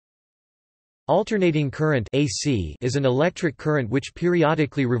Alternating current (AC) is an electric current which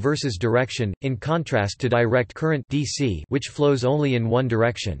periodically reverses direction, in contrast to direct current (DC), which flows only in one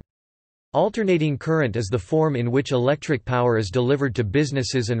direction. Alternating current is the form in which electric power is delivered to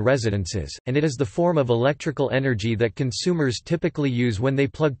businesses and residences, and it is the form of electrical energy that consumers typically use when they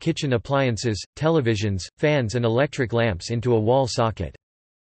plug kitchen appliances, televisions, fans and electric lamps into a wall socket.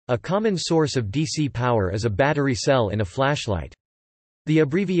 A common source of DC power is a battery cell in a flashlight. The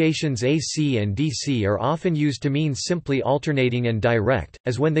abbreviations AC and DC are often used to mean simply alternating and direct,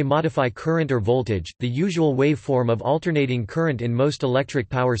 as when they modify current or voltage. The usual waveform of alternating current in most electric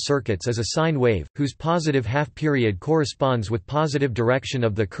power circuits is a sine wave, whose positive half-period corresponds with positive direction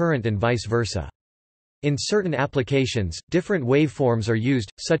of the current and vice versa. In certain applications, different waveforms are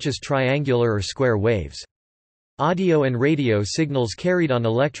used, such as triangular or square waves. Audio and radio signals carried on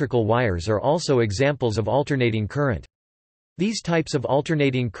electrical wires are also examples of alternating current. These types of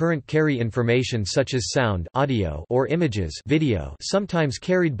alternating current carry information such as sound audio or images video, sometimes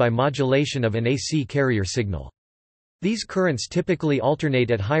carried by modulation of an AC carrier signal. These currents typically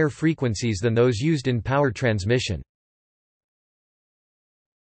alternate at higher frequencies than those used in power transmission.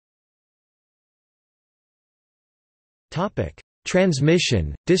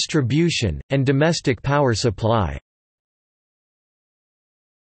 Transmission, distribution, and domestic power supply.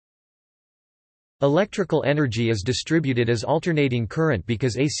 Electrical energy is distributed as alternating current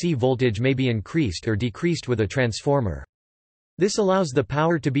because AC voltage may be increased or decreased with a transformer. This allows the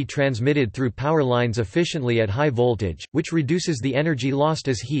power to be transmitted through power lines efficiently at high voltage, which reduces the energy lost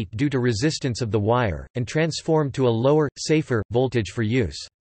as heat due to resistance of the wire, and transformed to a lower, safer, voltage for use.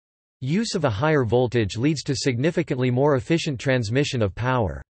 Use of a higher voltage leads to significantly more efficient transmission of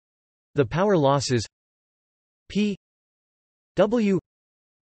power. The power losses P W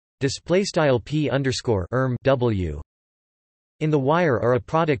 _P_w in the wire are a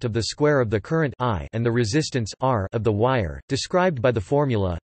product of the square of the current I and the resistance R of the wire, described by the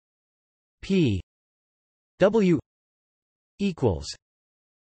formula P W equals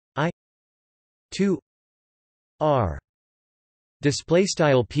I 2 R. Display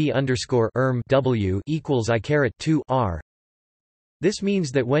style P_W equals I caret 2 R. This means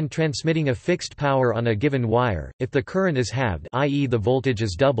that when transmitting a fixed power on a given wire, if the current is halved, i.e. the voltage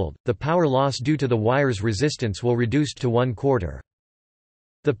is doubled, the power loss due to the wire's resistance will reduce to 1/4.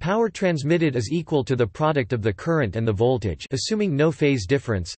 The power transmitted is equal to the product of the current and the voltage, assuming no phase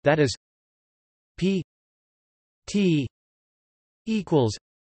difference, that is P T equals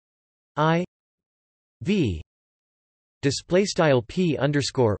I V. Display style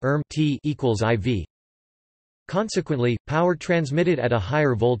P_T equals IV. Consequently, power transmitted at a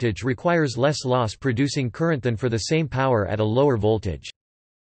higher voltage requires less loss-producing current than for the same power at a lower voltage.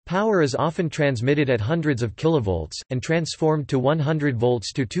 Power is often transmitted at hundreds of kilovolts, and transformed to 100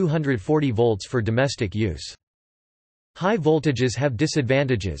 volts to 240 volts for domestic use. High voltages have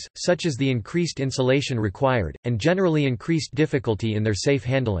disadvantages, such as the increased insulation required, and generally increased difficulty in their safe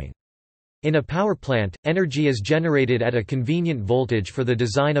handling. In a power plant, energy is generated at a convenient voltage for the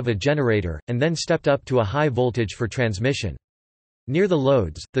design of a generator, and then stepped up to a high voltage for transmission. Near the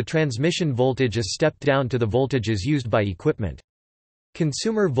loads, the transmission voltage is stepped down to the voltages used by equipment.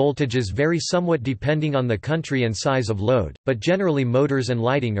 Consumer voltages vary somewhat depending on the country and size of load, but generally motors and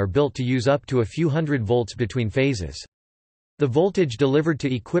lighting are built to use up to a few hundred volts between phases. The voltage delivered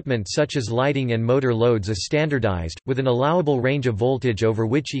to equipment such as lighting and motor loads is standardized, with an allowable range of voltage over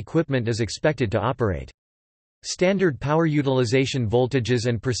which equipment is expected to operate. Standard power utilization voltages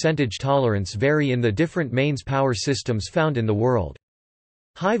and percentage tolerance vary in the different mains power systems found in the world.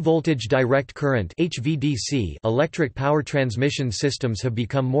 High-voltage direct current (HVDC) electric power transmission systems have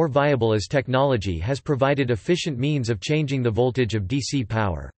become more viable as technology has provided efficient means of changing the voltage of DC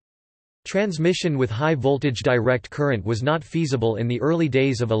power. Transmission with high-voltage direct current was not feasible in the early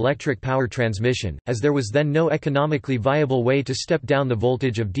days of electric power transmission, as there was then no economically viable way to step down the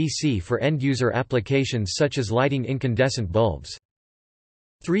voltage of DC for end-user applications such as lighting incandescent bulbs.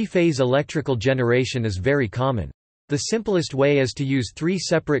 Three-phase electrical generation is very common. The simplest way is to use three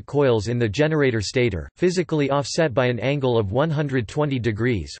separate coils in the generator stator, physically offset by an angle of 120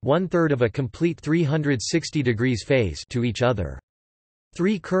 degrees, one-third of a complete 360 degrees phase, to each other.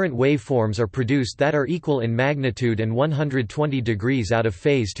 Three current waveforms are produced that are equal in magnitude and 120 degrees out of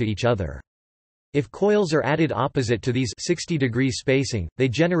phase to each other. If coils are added opposite to these 60-degree spacing, they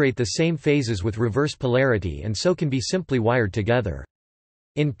generate the same phases with reverse polarity and so can be simply wired together.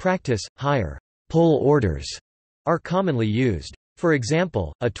 In practice, higher pole orders are commonly used. For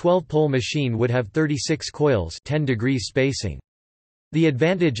example, a 12-pole machine would have 36 coils 10 degrees spacing. The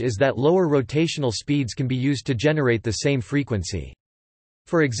advantage is that lower rotational speeds can be used to generate the same frequency.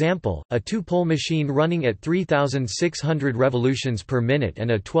 For example, a 2-pole machine running at 3,600 revolutions per minute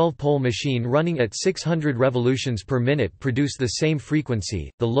and a 12-pole machine running at 600 revolutions per minute produce the same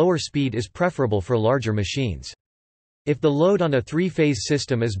frequency. The lower speed is preferable for larger machines. If the load on a 3-phase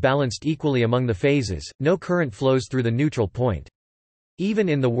system is balanced equally among the phases, no current flows through the neutral point. Even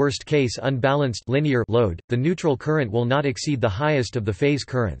in the worst case unbalanced linear load, the neutral current will not exceed the highest of the phase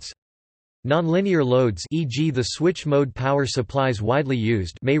currents. Nonlinear loads, e.g. the switch mode power supplies widely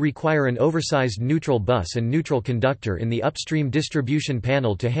used, may require an oversized neutral bus and neutral conductor in the upstream distribution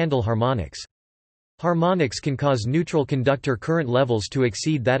panel to handle harmonics. Harmonics can cause neutral conductor current levels to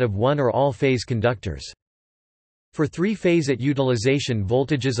exceed that of one or all phase conductors. For 3-phase at utilization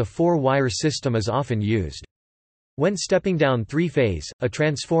voltages, a 4-wire system is often used. When stepping down 3-phase, a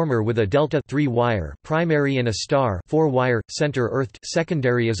transformer with a delta 3-wire primary and a star 4-wire center-earthed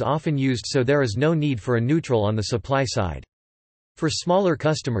secondary is often used, so there is no need for a neutral on the supply side. For smaller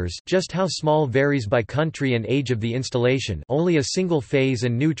customers, just how small varies by country and age of the installation. Only a single phase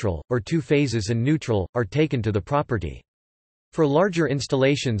and neutral, or 2 phases and neutral, are taken to the property. For larger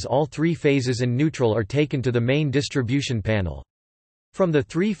installations, all 3 phases and neutral are taken to the main distribution panel. From the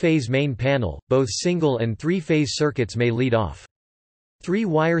 3-phase main panel, both single and 3-phase circuits may lead off.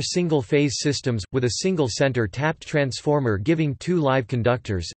 3-wire single-phase systems, with a single center tapped transformer giving 2 live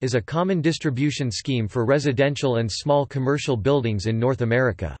conductors, is a common distribution scheme for residential and small commercial buildings in North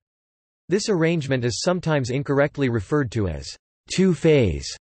America. This arrangement is sometimes incorrectly referred to as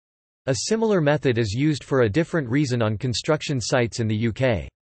 2-phase. A similar method is used for a different reason on construction sites in the UK.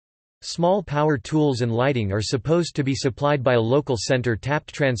 Small power tools and lighting are supposed to be supplied by a local center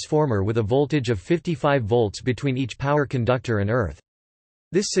tapped transformer with a voltage of 55 volts between each power conductor and earth.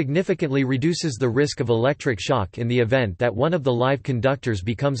 This significantly reduces the risk of electric shock in the event that one of the live conductors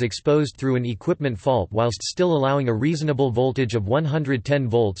becomes exposed through an equipment fault, whilst still allowing a reasonable voltage of 110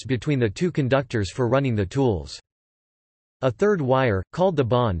 volts between the 2 conductors for running the tools. A third wire, called the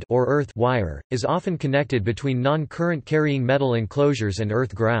bond or earth wire, is often connected between non-current carrying metal enclosures and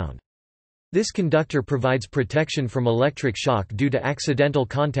earth ground. This conductor provides protection from electric shock due to accidental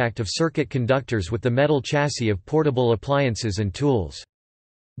contact of circuit conductors with the metal chassis of portable appliances and tools.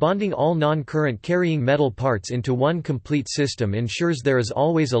 Bonding all non-current carrying metal parts into one complete system ensures there is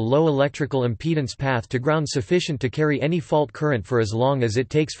always a low electrical impedance path to ground sufficient to carry any fault current for as long as it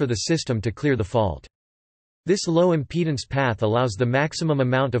takes for the system to clear the fault. This low impedance path allows the maximum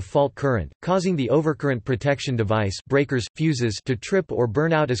amount of fault current, causing the overcurrent protection device breakers, fuses to trip or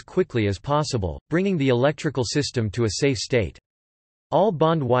burn out as quickly as possible, bringing the electrical system to a safe state. All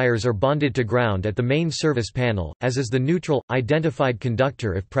bond wires are bonded to ground at the main service panel, as is the neutral, identified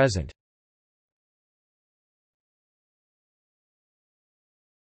conductor if present.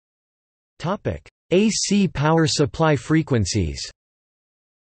 AC power supply frequencies.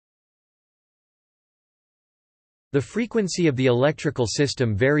 The frequency of the electrical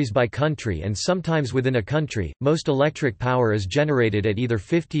system varies by country and sometimes within a country. Most electric power is generated at either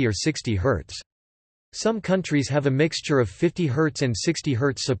 50 or 60 Hz. Some countries have a mixture of 50 Hz and 60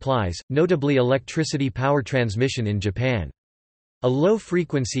 Hz supplies, notably electricity power transmission in Japan. A low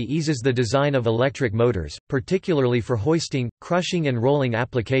frequency eases the design of electric motors, particularly for hoisting, crushing and rolling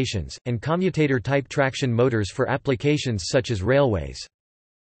applications, and commutator-type traction motors for applications such as railways.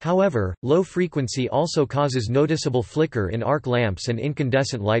 However, low frequency also causes noticeable flicker in arc lamps and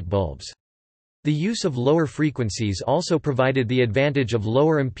incandescent light bulbs. The use of lower frequencies also provided the advantage of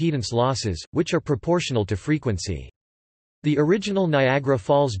lower impedance losses, which are proportional to frequency. The original Niagara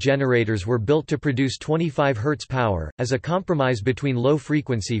Falls generators were built to produce 25 Hz power, as a compromise between low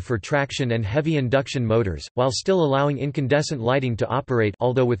frequency for traction and heavy induction motors, while still allowing incandescent lighting to operate,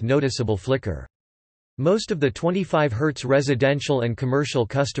 although with noticeable flicker. Most of the 25 Hz residential and commercial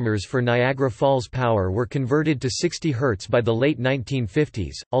customers for Niagara Falls power were converted to 60 Hz by the late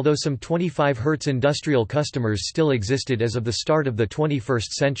 1950s, although some 25 Hz industrial customers still existed as of the start of the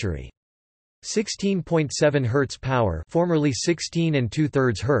 21st century. 16.7 Hz power, formerly 16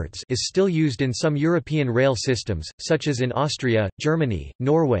 2/3 Hz, is still used in some European rail systems, such as in Austria, Germany,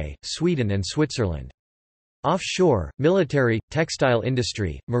 Norway, Sweden and Switzerland. Offshore, military, textile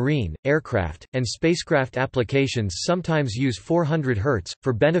industry, marine, aircraft, and spacecraft applications sometimes use 400 Hz,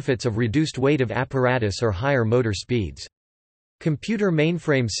 for benefits of reduced weight of apparatus or higher motor speeds. Computer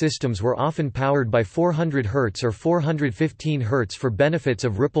mainframe systems were often powered by 400 Hz or 415 Hz for benefits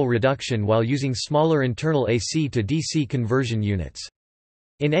of ripple reduction while using smaller internal AC to DC conversion units.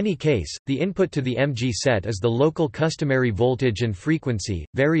 In any case, the input to the MG set is the local customary voltage and frequency,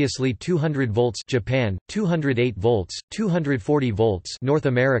 variously 200 volts Japan, 208 volts, 240 volts North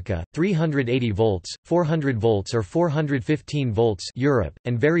America, 380 volts, 400 volts or 415 volts Europe,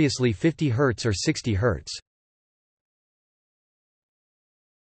 and variously 50 Hz or 60 Hz.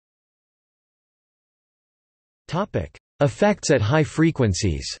 Topic: Effects at high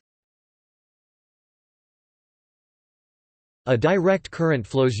frequencies. A direct current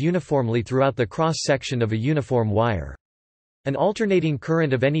flows uniformly throughout the cross-section of a uniform wire. An alternating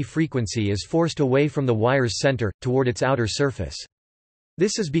current of any frequency is forced away from the wire's center, toward its outer surface.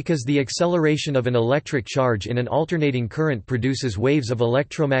 This is because the acceleration of an electric charge in an alternating current produces waves of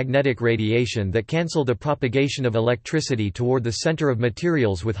electromagnetic radiation that cancel the propagation of electricity toward the center of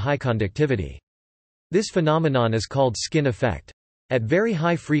materials with high conductivity. This phenomenon is called skin effect. At very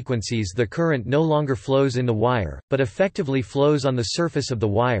high frequencies the current no longer flows in the wire, but effectively flows on the surface of the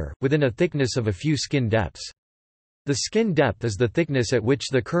wire, within a thickness of a few skin depths. The skin depth is the thickness at which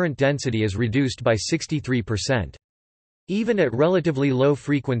the current density is reduced by 63%. Even at relatively low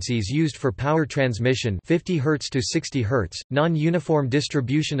frequencies used for power transmission 50 Hz to 60 Hz, non-uniform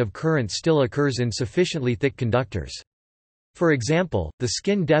distribution of current still occurs in sufficiently thick conductors. For example, the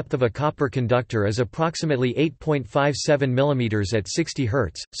skin depth of a copper conductor is approximately 8.57 mm at 60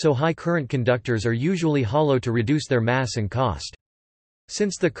 Hz, so high current conductors are usually hollow to reduce their mass and cost.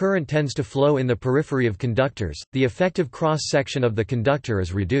 Since the current tends to flow in the periphery of conductors, the effective cross-section of the conductor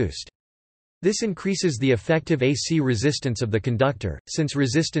is reduced. This increases the effective AC resistance of the conductor, since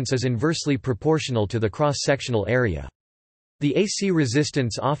resistance is inversely proportional to the cross-sectional area. The AC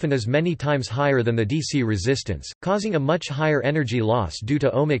resistance often is many times higher than the DC resistance, causing a much higher energy loss due to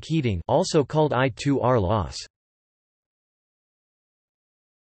ohmic heating, also called I2R loss.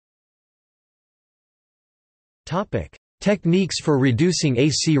 Topic: Techniques for reducing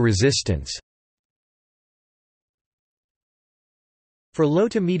AC resistance. For low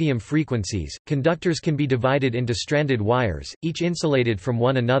to medium frequencies, conductors can be divided into stranded wires, each insulated from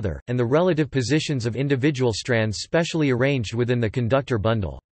one another, and the relative positions of individual strands specially arranged within the conductor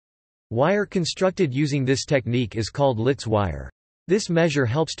bundle. Wire constructed using this technique is called Litz wire. This measure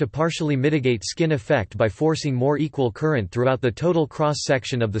helps to partially mitigate skin effect by forcing more equal current throughout the total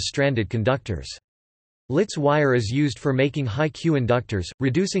cross-section of the stranded conductors. Litz wire is used for making high-Q inductors,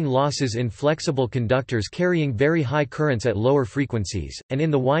 reducing losses in flexible conductors carrying very high currents at lower frequencies, and in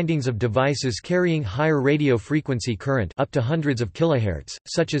the windings of devices carrying higher radio frequency current up to hundreds of kilohertz,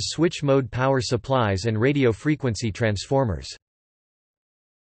 such as switch-mode power supplies and radio frequency transformers.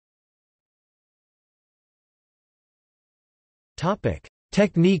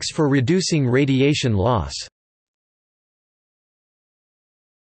 Techniques for reducing radiation loss.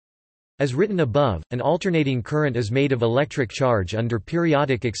 As written above, an alternating current is made of electric charge under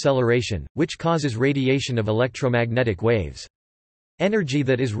periodic acceleration, which causes radiation of electromagnetic waves. Energy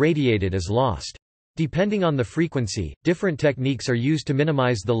that is radiated is lost. Depending on the frequency, different techniques are used to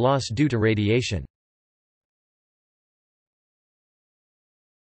minimize the loss due to radiation.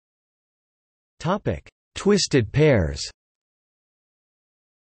 Twisted pairs.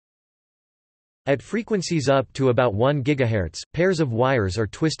 At frequencies up to about 1 GHz, pairs of wires are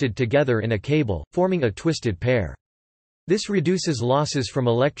twisted together in a cable, forming a twisted pair. This reduces losses from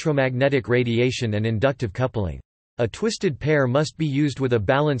electromagnetic radiation and inductive coupling. A twisted pair must be used with a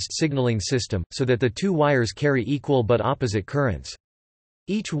balanced signaling system, so that the two wires carry equal but opposite currents.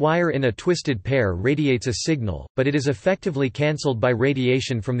 Each wire in a twisted pair radiates a signal, but it is effectively cancelled by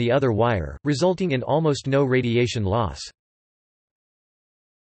radiation from the other wire, resulting in almost no radiation loss.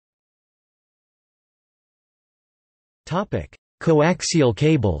 Coaxial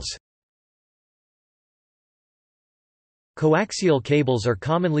cables. Coaxial cables are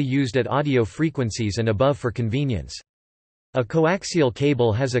commonly used at audio frequencies and above for convenience. A coaxial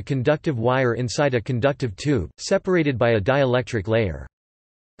cable has a conductive wire inside a conductive tube, separated by a dielectric layer.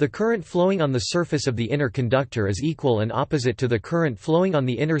 The current flowing on the surface of the inner conductor is equal and opposite to the current flowing on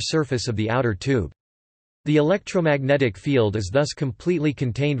the inner surface of the outer tube. The electromagnetic field is thus completely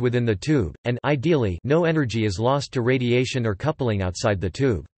contained within the tube, and ideally, no energy is lost to radiation or coupling outside the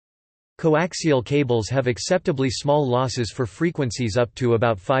tube. Coaxial cables have acceptably small losses for frequencies up to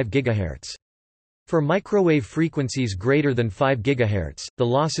about 5 GHz. For microwave frequencies greater than 5 GHz, the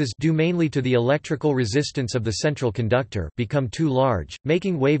losses due mainly to the electrical resistance of the central conductor become too large,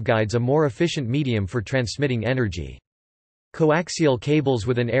 making waveguides a more efficient medium for transmitting energy. Coaxial cables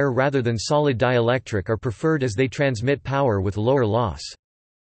with an air rather than solid dielectric are preferred as they transmit power with lower loss.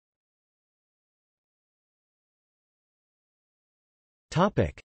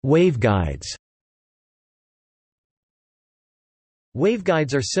 Waveguides.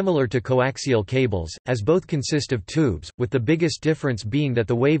 Waveguides are similar to coaxial cables, as both consist of tubes, with the biggest difference being that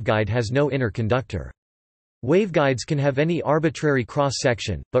the waveguide has no inner conductor. Waveguides can have any arbitrary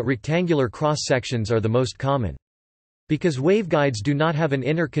cross-section, but rectangular cross-sections are the most common. Because waveguides do not have an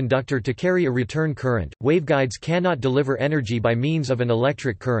inner conductor to carry a return current, waveguides cannot deliver energy by means of an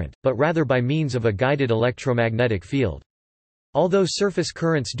electric current, but rather by means of a guided electromagnetic field. Although surface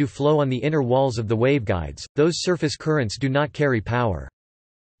currents do flow on the inner walls of the waveguides, those surface currents do not carry power.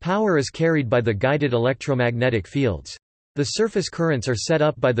 Power is carried by the guided electromagnetic fields. The surface currents are set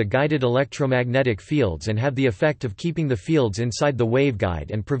up by the guided electromagnetic fields and have the effect of keeping the fields inside the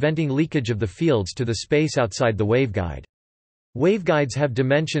waveguide and preventing leakage of the fields to the space outside the waveguide. Waveguides have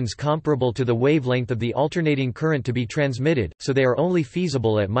dimensions comparable to the wavelength of the alternating current to be transmitted, so they are only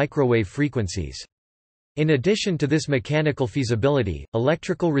feasible at microwave frequencies. In addition to this mechanical feasibility,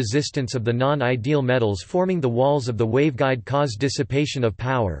 electrical resistance of the non-ideal metals forming the walls of the waveguide cause dissipation of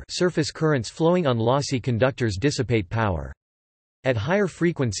power. Surface currents flowing on lossy conductors dissipate power. At higher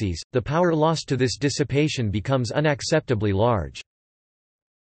frequencies, the power lost to this dissipation becomes unacceptably large.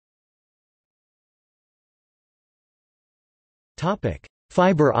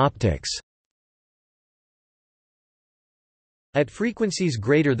 Fiber optics. At frequencies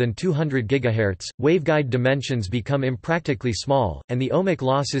greater than 200 GHz, waveguide dimensions become impractically small, and the ohmic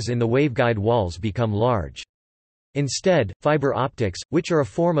losses in the waveguide walls become large. Instead, fiber optics, which are a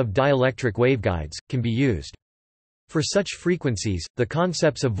form of dielectric waveguides, can be used. For such frequencies, the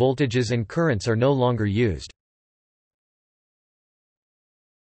concepts of voltages and currents are no longer used.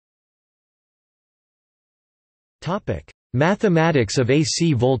 Mathematics of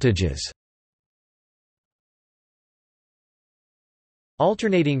AC voltages.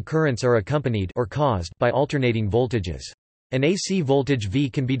 Alternating currents are accompanied or caused by alternating voltages. An AC voltage V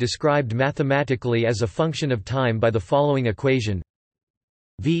can be described mathematically as a function of time by the following equation: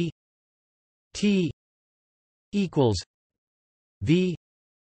 V T equals V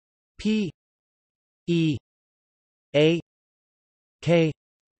P E A K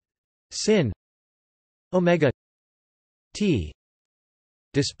sin omega T.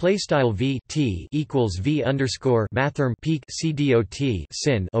 Display style V T equals V underscore mathrm peak C dot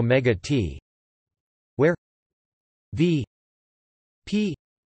sin omega T, where V P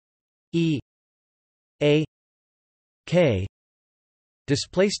E A K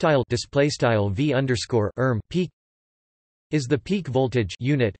display style V underscore peak is the peak voltage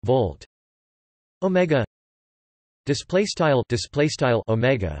unit volt. Omega display style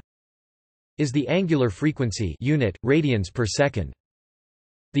omega is the angular frequency unit radians per second.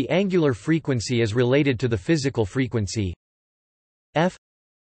 The angular frequency is related to the physical frequency f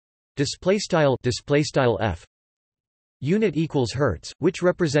display style f unit equals hertz, which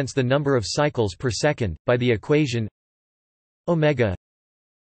represents the number of cycles per second by the equation omega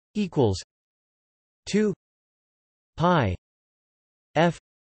equals 2 pi f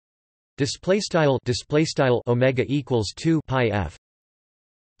display style omega equals 2 pi f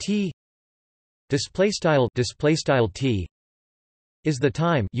t display style t is the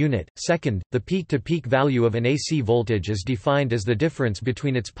time unit second. The peak-to-peak value of an AC voltage is defined as the difference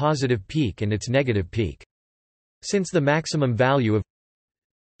between its positive peak and its negative peak. Since the maximum value of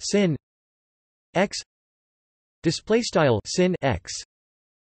sin x display style sin x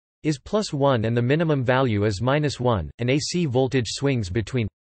is +1 and the minimum value is -1, an AC voltage swings between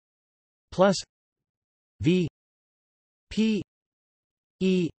plus V P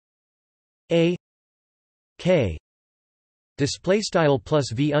E A K display style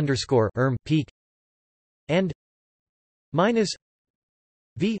plus V underscore peak and minus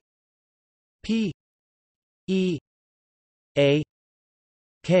V P E A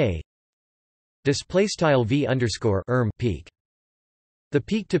K display style V underscore peak. The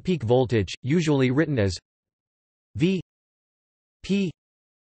peak-to-peak voltage, usually written as V P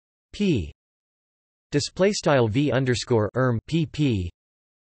P display style V underscore PP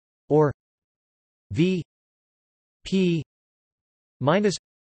or V P minus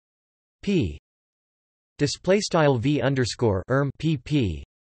P display style V underscore PP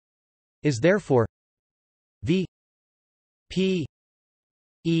is therefore V P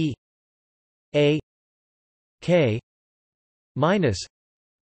E A K minus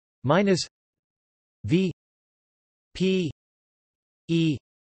V P E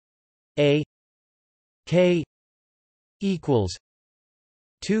A K equals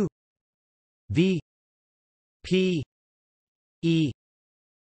 2 V P E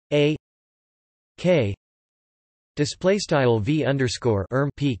A K display style V underscore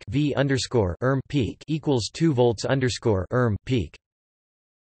peak V underscore peak equals 2 volts underscore peak.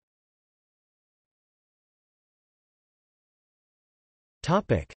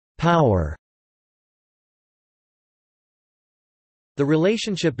 Topic: Power. The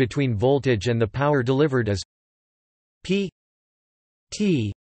relationship between voltage and the power delivered is P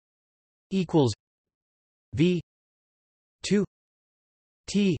T equals V 2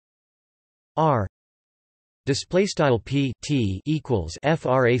 T R. Display style P T equals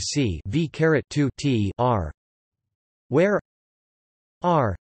frac V caret 2 T R, where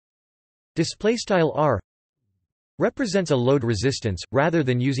R display style R represents a load resistance rather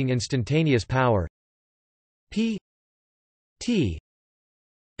than using instantaneous power. P T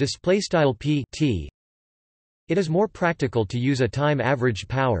display style P T. It is more practical to use a time-averaged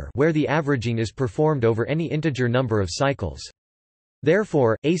power where the averaging is performed over any integer number of cycles.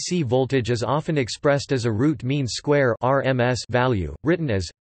 Therefore, AC voltage is often expressed as a root mean square (RMS) value, written as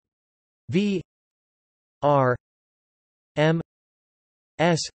V R M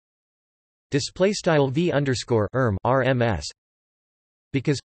S display style V underscore RMS,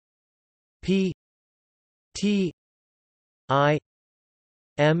 because P T I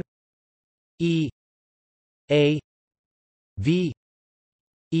M E A V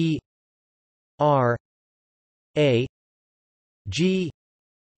E R A G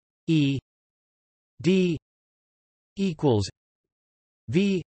E D equals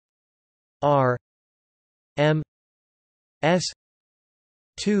V R M S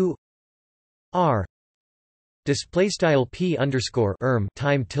 2 R. Display style P underscore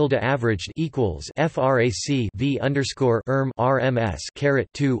time tilde averaged equals frac V underscore RMS caret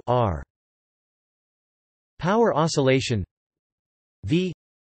 2 R. Power oscillation V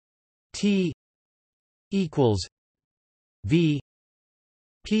T equals V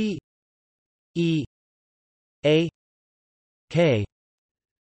P E A K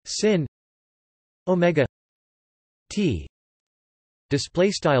sin omega T.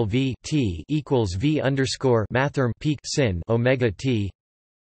 Display style V T equals V underscore mathrm peak sin omega T.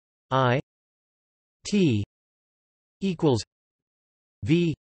 I T equals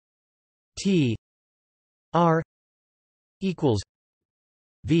V T R equals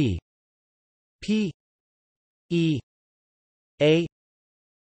V P E A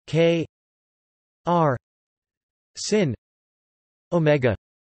K R sin omega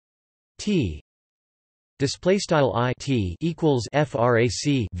T. Display style I T equals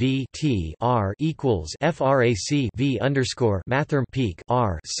frac V T R equals frac V underscore mathrm peak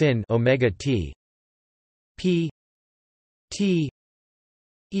R sin omega T. P T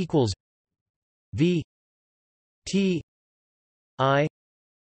equals V T I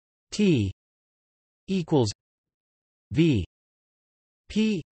T equals V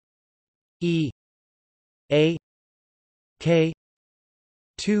P E A K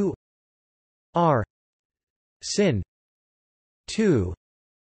 2 R sin 2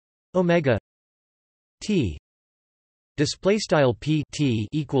 omega T. Display style P T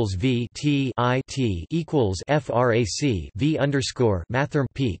equals V T I T equals frac V underscore mathrm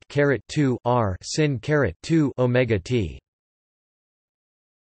peak caret 2 R sin caret 2 omega T.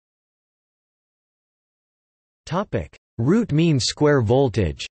 Topic: Root mean square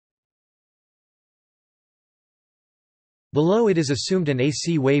voltage. Below it is assumed an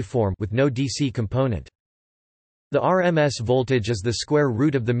AC waveform with no DC component. The RMS voltage is the square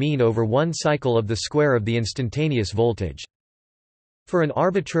root of the mean over one cycle of the square of the instantaneous voltage. For an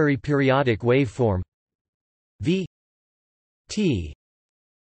arbitrary periodic waveform V T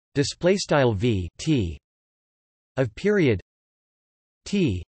display style V T of period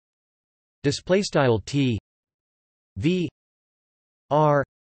T display style T V R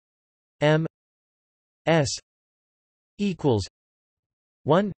M S equals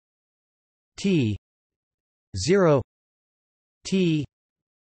 1 T 0 T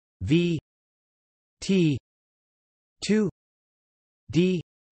V T 2 D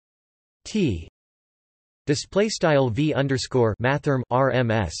T. Display style V underscore mathrm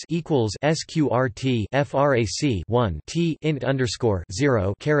RMS equals SQRT frac 1 T int underscore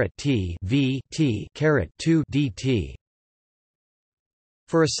 0 caret T V T caret 2 DT.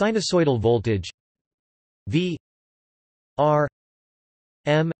 For a sinusoidal voltage V R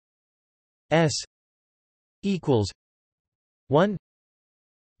M S equals 1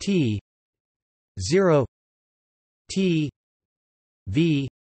 T 0 T V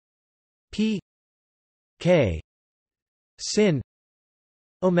P K sin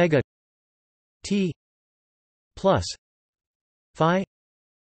omega T plus phi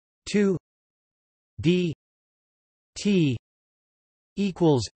 2 D T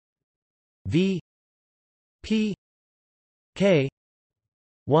equals V P K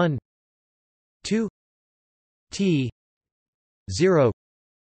 1 2 T 0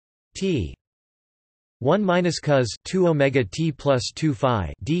 T. 1 minus cos 2 omega t plus 2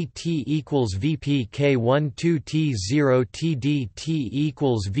 phi dt equals vpk 1 2 t 0 t dt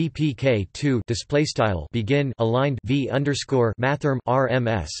equals vpk 2 display style begin aligned v underscore mathrm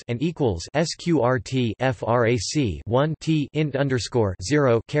rms and equals sqrt frac 1 t int underscore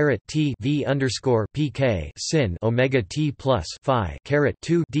 0 caret t v underscore pk sin omega t plus phi caret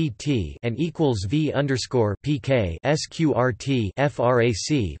 2 dt and equals v underscore pk sqrt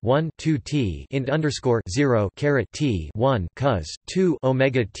frac 1 2 t int underscore 0 caret t 1 cos 2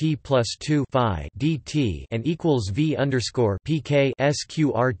 omega t plus 2 phi dt and equals v underscore pk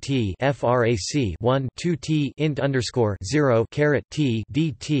sqrt frac 1 2 t int underscore 0 caret t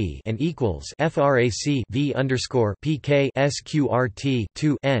dt and equals frac v underscore pk sqrt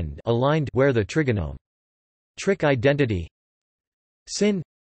 2 end aligned where the trigonometric identity sin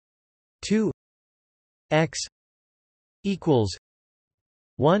 2 x equals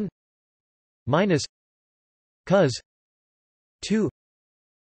 1 minus cos 2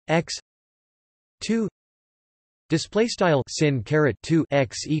 x 2 display style sin caret 2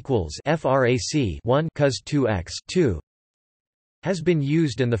 x equals frac 1 cos 2 x 2 has been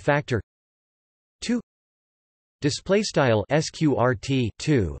used, and the factor 2 display style sqrt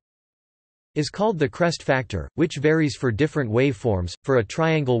 2 is called the crest factor, which varies for different waveforms. For a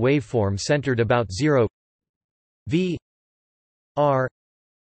triangle waveform centered about 0, v r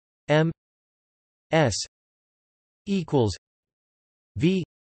m s equals v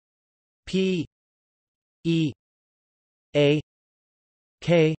p e a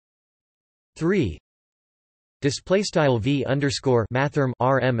k 3 display style v underscore mathrm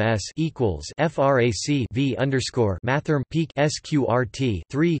rms equals frac v underscore mathrm peak sqrt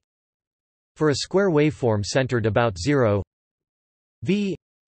 3. For a square waveform centered about 0, v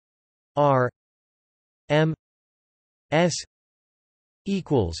r m s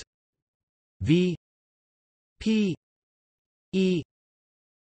equals v p e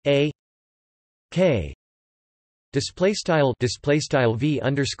a k display style v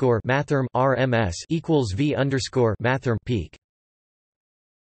underscore mathrm rms equals v underscore mathrm peak.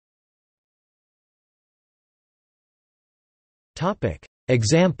 Topic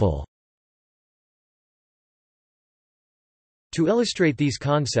example. To illustrate these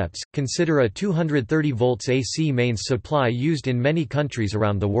concepts, consider a 230 volts AC mains supply used in many countries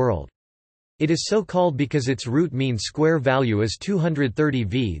around the world. It is so called because its root mean square value is 230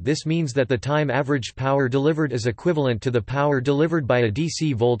 V. This means that the time averaged power delivered is equivalent to the power delivered by a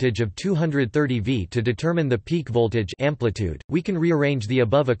DC voltage of 230 V. To determine the peak voltage amplitude, we can rearrange the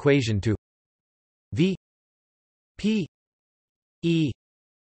above equation to V P E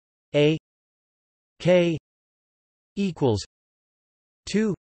A K equals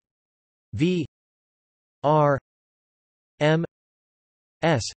 2 V R M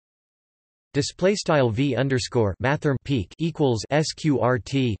S display style v underscore mathrm peak equals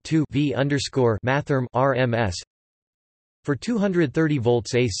sqrt 2 v underscore mathrm rms. For 230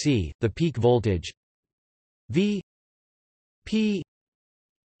 volts AC, the peak voltage v p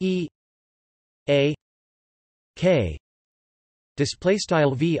e a k display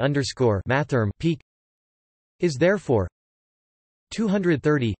style v underscore mathrm peak is therefore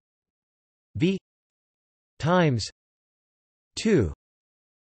 230 v times 2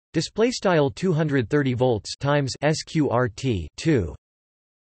 display style 230 volts times sqrt 2,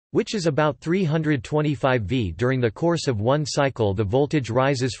 which is about 325 V. During the course of one cycle, the voltage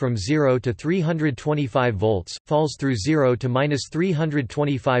rises from 0 to 325 volts, falls through 0 to minus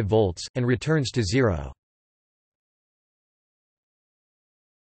 325 volts, and returns to 0.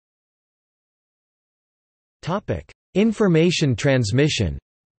 Topic: Information transmission.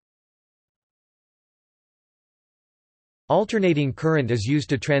 Alternating current is used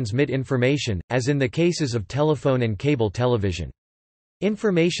to transmit information, as in the cases of telephone and cable television.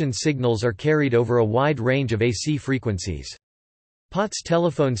 Information signals are carried over a wide range of AC frequencies. POTS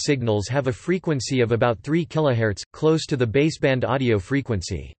telephone signals have a frequency of about 3 kHz, close to the baseband audio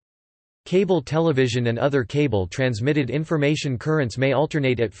frequency. Cable television and other cable transmitted information currents may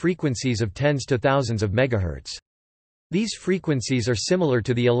alternate at frequencies of tens to thousands of megahertz. These frequencies are similar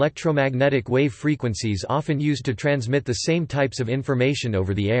to the electromagnetic wave frequencies often used to transmit the same types of information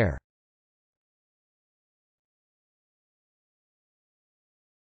over the air.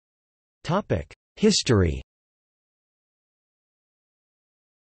 History.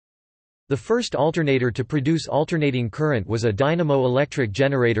 The first alternator to produce alternating current was a dynamo-electric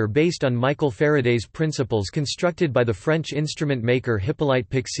generator based on Michael Faraday's principles constructed by the French instrument maker Hippolyte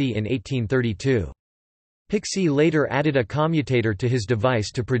Pixii in 1832. Pixii later added a commutator to his device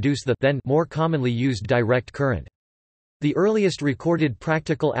to produce the then more commonly used direct current. The earliest recorded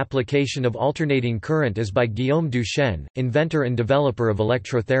practical application of alternating current is by Guillaume Duchenne, inventor and developer of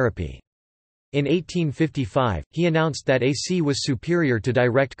electrotherapy. In 1855, he announced that AC was superior to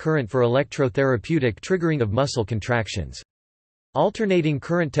direct current for electrotherapeutic triggering of muscle contractions. Alternating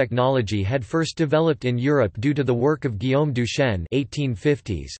current technology had first developed in Europe due to the work of Guillaume Duchenne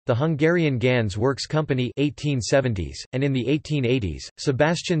 (1850s), the Hungarian Ganz Works Company (1870s), and in the 1880s,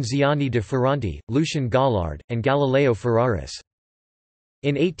 Sebastian Ziani de Ferranti, Lucien Gallard, and Galileo Ferraris.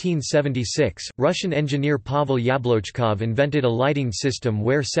 In 1876, Russian engineer Pavel Yablochkov invented a lighting system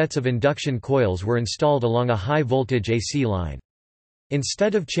where sets of induction coils were installed along a high-voltage AC line.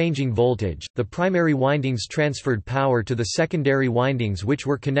 Instead of changing voltage, the primary windings transferred power to the secondary windings, which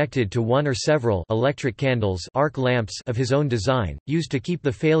were connected to one or several electric candles arc lamps of his own design, used to keep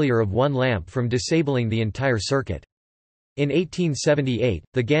the failure of one lamp from disabling the entire circuit. In 1878,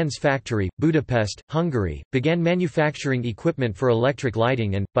 the Ganz factory, Budapest, Hungary, began manufacturing equipment for electric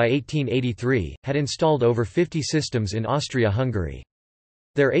lighting and, by 1883, had installed over 50 systems in Austria-Hungary.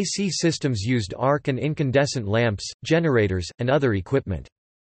 Their AC systems used arc and incandescent lamps, generators, and other equipment.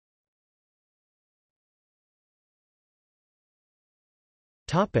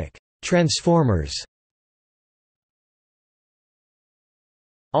 Transformers.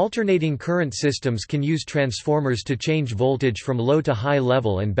 Alternating current systems can use transformers to change voltage from low to high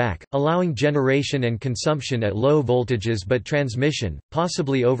level and back, allowing generation and consumption at low voltages but transmission,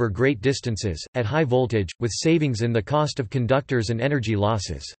 possibly over great distances, at high voltage, with savings in the cost of conductors and energy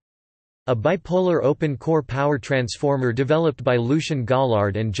losses. A bipolar open-core power transformer developed by Lucien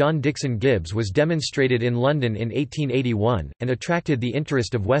Gallard and John Dixon Gibbs was demonstrated in London in 1881, and attracted the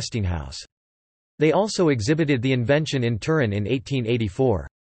interest of Westinghouse. They also exhibited the invention in Turin in 1884.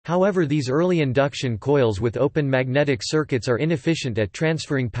 However, these early induction coils with open magnetic circuits are inefficient at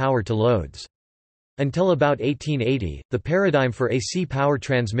transferring power to loads. Until about 1880, the paradigm for AC power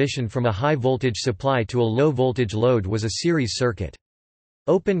transmission from a high-voltage supply to a low-voltage load was a series circuit.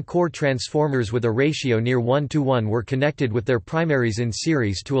 Open-core transformers with a ratio near 1:1 were connected with their primaries in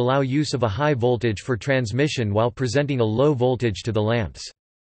series to allow use of a high voltage for transmission while presenting a low voltage to the lamps.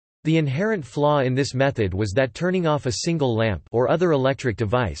 The inherent flaw in this method was that turning off a single lamp or other electric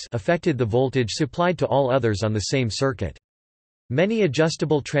device affected the voltage supplied to all others on the same circuit. Many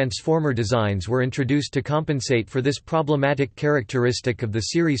adjustable transformer designs were introduced to compensate for this problematic characteristic of the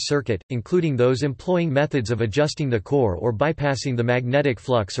series circuit, including those employing methods of adjusting the core or bypassing the magnetic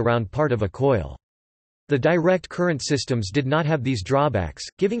flux around part of a coil. The direct current systems did not have these drawbacks,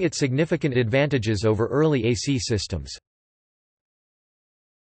 giving it significant advantages over early AC systems.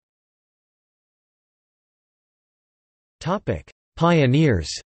 Pioneers.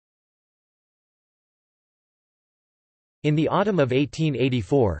 In the autumn of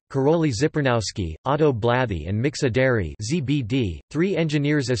 1884, Karolyi Zipernowski, Otto Blathy and Miksa Dary (ZBD), three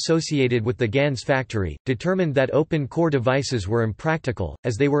engineers associated with the Ganz factory, determined that open-core devices were impractical,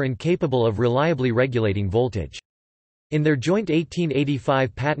 as they were incapable of reliably regulating voltage. In their joint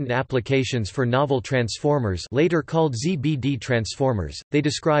 1885 patent applications for novel transformers, later called ZBD transformers, they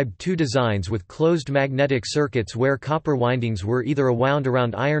described two designs with closed magnetic circuits where copper windings were either wound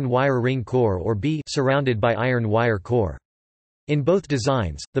around iron wire ring core or surrounded by iron wire core. In both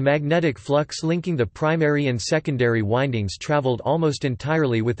designs, the magnetic flux linking the primary and secondary windings traveled almost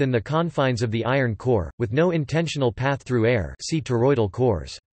entirely within the confines of the iron core, with no intentional path through air. See toroidal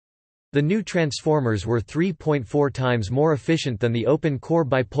cores. The new transformers were 3.4 times more efficient than the open-core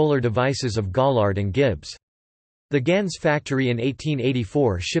bipolar devices of Gallard and Gibbs. The Ganz factory in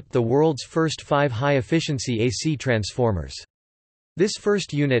 1884 shipped the world's first 5 high-efficiency AC transformers. This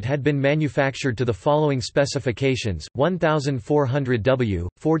first unit had been manufactured to the following specifications: 1400 W,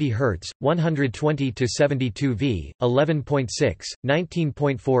 40 Hz, 120 to 72 V, 11.6,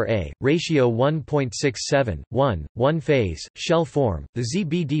 19.4 A, ratio 1.67, 1 phase, shell form. The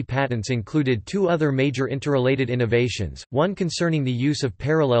ZBD patents included two other major interrelated innovations, one concerning the use of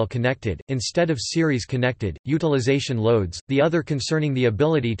parallel connected, instead of series connected, utilization loads, the other concerning the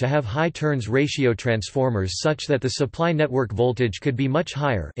ability to have high turns ratio transformers such that the supply network voltage could be much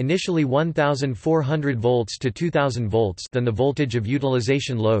higher, initially 1400 volts to 2000 volts, than the voltage of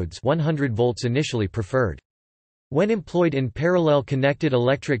utilization loads, 100 volts initially preferred. When employed in parallel connected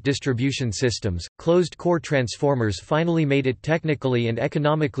electric distribution systems, closed-core transformers finally made it technically and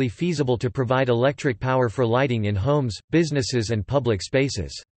economically feasible to provide electric power for lighting in homes, businesses and public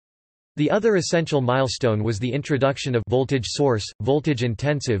spaces. The other essential milestone was the introduction of voltage source,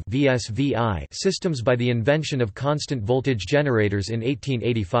 voltage-intensive (VSVI) systems by the invention of constant voltage generators in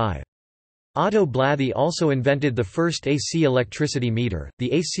 1885. Otto Blathy also invented the first AC electricity meter.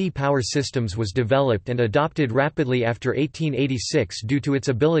 The AC power systems was developed and adopted rapidly after 1886 due to its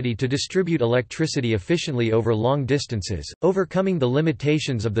ability to distribute electricity efficiently over long distances, overcoming the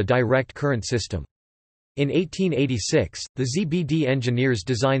limitations of the direct current system. In 1886, the ZBD engineers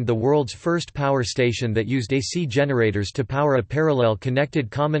designed the world's first power station that used AC generators to power a parallel connected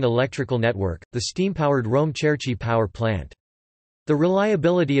common electrical network, the steam-powered Rome-Cerchi power plant. The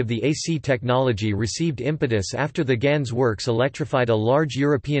reliability of the AC technology received impetus after the Gans works electrified a large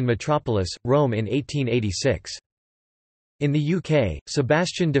European metropolis, Rome, in 1886. In the UK,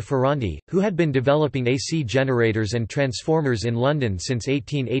 Sebastian de Ferranti, who had been developing AC generators and transformers in London since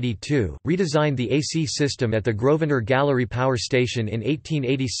 1882, redesigned the AC system at the Grosvenor Gallery Power Station in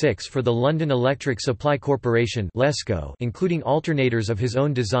 1886 for the London Electric Supply Corporation (LESCO), including alternators of his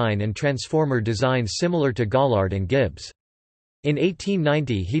own design and transformer designs similar to Gollard and Gibbs. In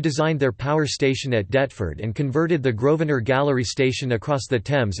 1890 he designed their power station at Deptford and converted the Grosvenor Gallery station across the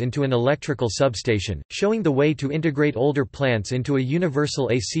Thames into an electrical substation, showing the way to integrate older plants into a universal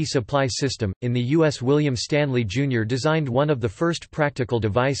AC supply system. In the US, William Stanley Jr. designed one of the first practical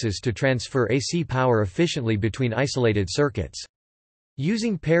devices to transfer AC power efficiently between isolated circuits.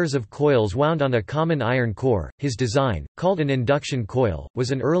 Using pairs of coils wound on a common iron core, his design, called an induction coil,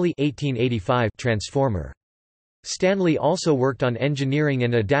 was an early 1885 transformer. Stanley also worked on engineering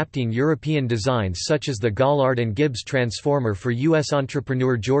and adapting European designs such as the Gollard and Gibbs transformer for U.S.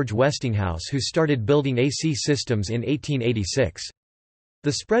 entrepreneur George Westinghouse, who started building AC systems in 1886.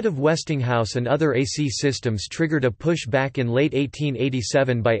 The spread of Westinghouse and other AC systems triggered a push-back in late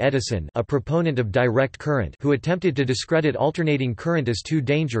 1887 by Edison, a proponent of direct current, who attempted to discredit alternating current as too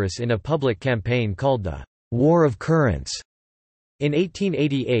dangerous in a public campaign called the War of Currents. In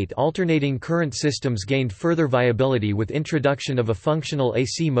 1888 alternating current systems gained further viability with introduction of a functional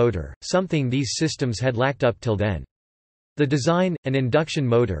AC motor, something these systems had lacked up till then. The design, an induction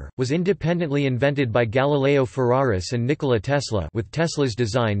motor, was independently invented by Galileo Ferraris and Nikola Tesla, with Tesla's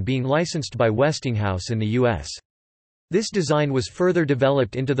design being licensed by Westinghouse in the U.S. This design was further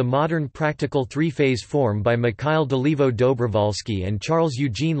developed into the modern practical three-phase form by Mikhail Dolivo Dobrovolsky and Charles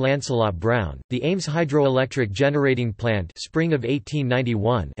Eugene Lancelot Brown. The Ames Hydroelectric Generating Plant, spring of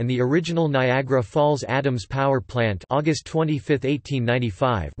 1891, and the original Niagara Falls Adams Power Plant, August 25,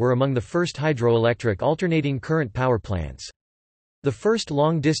 1895, were among the first hydroelectric alternating current power plants. The first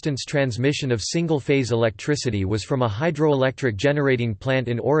long-distance transmission of single-phase electricity was from a hydroelectric generating plant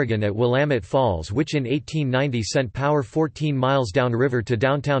in Oregon at Willamette Falls, which in 1890 sent power 14 miles downriver to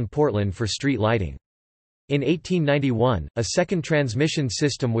downtown Portland for street lighting. In 1891, a second transmission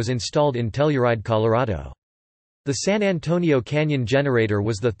system was installed in Telluride, Colorado. The San Antonio Canyon Generator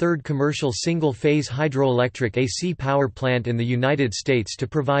was the third commercial single-phase hydroelectric AC power plant in the United States to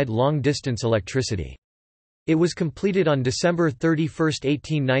provide long-distance electricity. It was completed on December 31,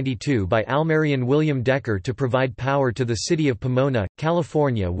 1892 by Almerian William Decker to provide power to the city of Pomona,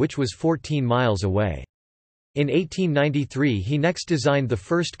 California, which was 14 miles away. In 1893 he next designed the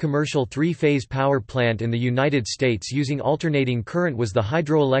first commercial three-phase power plant in the United States using alternating current was the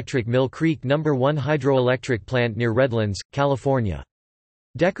hydroelectric Mill Creek No. 1 hydroelectric plant near Redlands, California.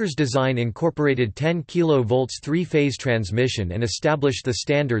 Decker's design incorporated 10 kV three-phase transmission and established the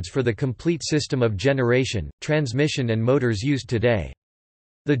standards for the complete system of generation, transmission and motors used today.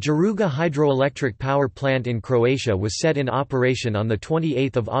 The Jaruga hydroelectric power plant in Croatia was set in operation on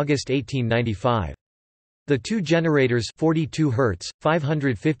 28 August 1895. The two generators 42 Hz,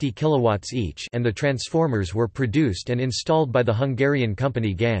 550 kW each and the transformers were produced and installed by the Hungarian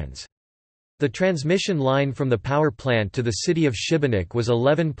company Gans. The transmission line from the power plant to the city of Šibenik was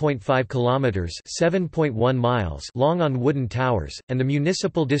 11.5 kilometers (7.1 miles) long on wooden towers, and the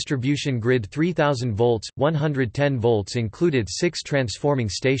municipal distribution grid 3000 volts, 110 volts included 6 transforming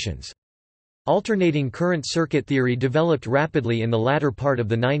stations. Alternating current circuit theory developed rapidly in the latter part of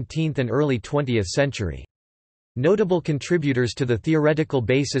the 19th and early 20th century. Notable contributors to the theoretical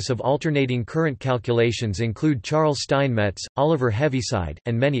basis of alternating current calculations include Charles Steinmetz, Oliver Heaviside,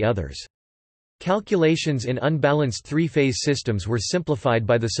 and many others. Calculations in unbalanced three-phase systems were simplified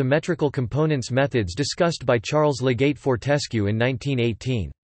by the symmetrical components methods discussed by Charles Legate Fortescue in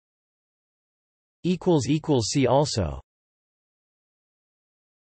 1918. See also